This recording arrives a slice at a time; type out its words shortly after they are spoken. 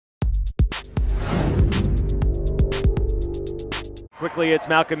Quickly it's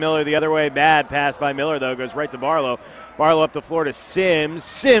Malcolm Miller the other way. Bad pass by Miller, though. Goes right to Barlow. Barlow up the floor to Sims.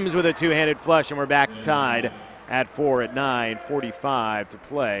 Sims with a two-handed flush, and we're back tied at 4 at 9:45 to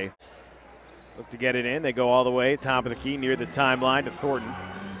play. Look to get it in. They go all the way, top of the key, near the timeline to Thornton.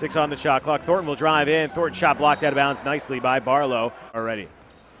 6 on the shot clock. Thornton will drive in. Thornton shot blocked out of bounds nicely by Barlow already.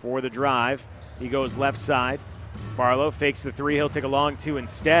 For the drive, he goes left side. Barlow fakes the three. He'll take a long two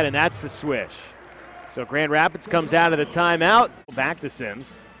instead, and that's the swish. So Grand Rapids comes out of the timeout. Back to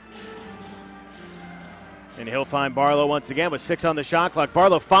Sims. And he'll find Barlow once again with 6 on the shot clock.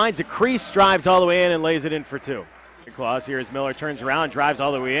 Barlow finds a crease, drives all the way in, and lays it in for 2. Claus here as Miller turns around, drives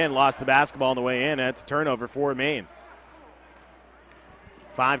all the way in, lost the basketball on the way in. That's a turnover for Maine.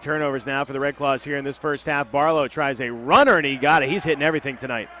 5 turnovers now for the Red Claws here in this first half. Barlow tries a runner, and he got it. He's hitting everything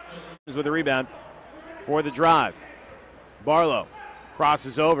tonight. With a rebound for the drive. Barlow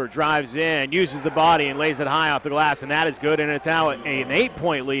crosses over, drives in, uses the body, and lays it high off the glass, and that is good, and it's now an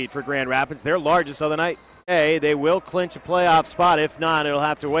 8-point lead for Grand Rapids, their largest of the night. Hey, they will clinch a playoff spot. If not, it'll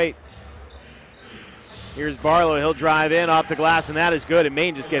have to wait. Here's Barlow. He'll drive in off the glass, and that is good, and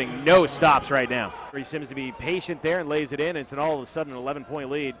Maine just getting no stops right now. He seems to be patient there and lays it in. It's an all of a sudden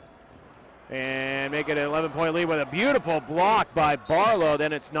 11-point lead. And make it an 11-point lead with a beautiful block by Barlow.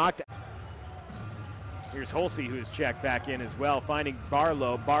 Then it's knocked out. Here's Holsey, who's checked back in as well, finding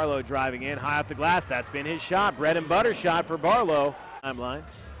Barlow. Barlow driving in, high off the glass. That's been his shot. Bread and butter shot for Barlow. Timeline.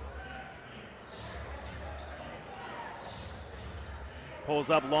 Pulls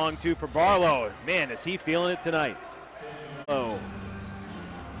up long two for Barlow. Man, is he feeling it tonight. Oh.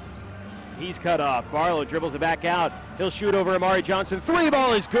 He's cut off. Barlow dribbles it back out. He'll shoot over Amari Johnson. 3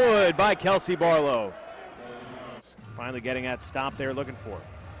 ball is good by Kelsey Barlow. Finally getting that stop there looking for.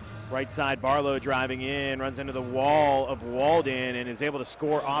 Right side, Barlow driving in, runs into the wall of Walden and is able to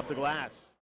score off the glass.